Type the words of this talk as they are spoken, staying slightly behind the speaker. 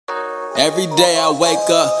Every day I wake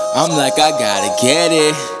up, I'm like I gotta get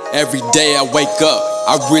it. Every day I wake up,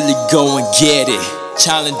 I really go and get it.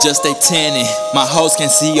 Challenger stay tinted, my hoes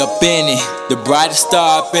can't see up in it. The brightest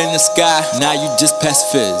star up in the sky, now you just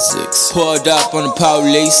past physics. Pulled up on the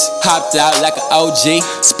police, hopped out like an OG.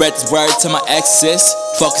 Spread this word to my exes,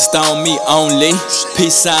 focused on me only.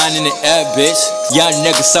 Peace sign in the air, bitch. Young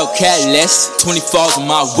nigga so careless. 24s on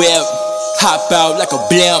my whip, hop out like a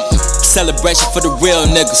blimp. Celebration for the real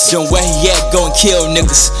niggas. Young where he at, go and kill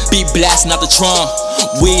niggas. Be blasting out the trunk,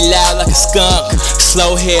 we loud like a skunk.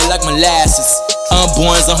 Slow hair like molasses,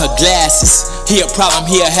 unborns on her glasses. He a problem,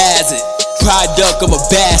 he a hazard, product of a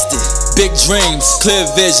bastard. Big dreams, clear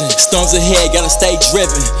vision, storms ahead, gotta stay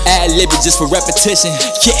driven. Ad-lib it just for repetition,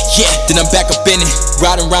 yeah, then I'm back up in it.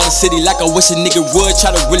 Riding around the city like I wish a nigga would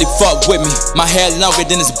try to really fuck with me. My hair longer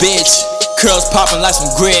than this bitch, curls popping like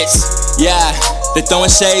some grits. Yeah, they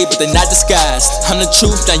throwing shade but they not disguised. I'm the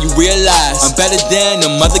truth, now you realize I'm better than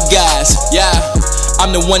them other guys. Yeah,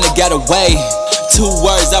 I'm the one that got away. 2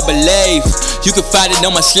 words I believe, you can find it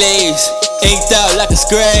on my sleeves. Inked out like a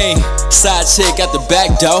screen. Side chick out the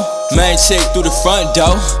back door, main chick through the front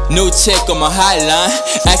door. New chick on my hotline,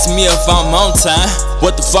 asking me if I'm on time.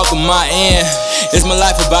 What the fuck am I in? Is my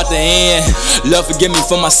life about to end? Lord forgive me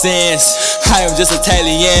for my sins, I am just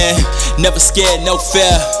Italian. Never scared, no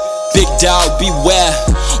fear, big dog beware.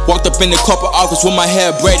 Walked up in the corporate office with my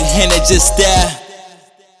hair braided and they just stare.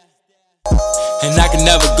 And I can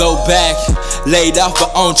never go back, laid off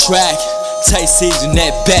but on track. Tay season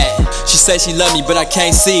that bat. She say she love me but I can't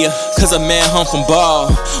see her, cause a man home from ball.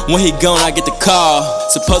 When he gone I get the call,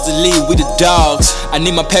 supposedly we the dogs. I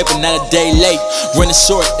need my paper, not a day late. Running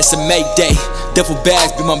short, it's a May day. Duffel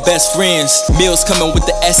bags be my best friends, meals coming with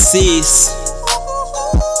the SCs.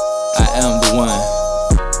 I am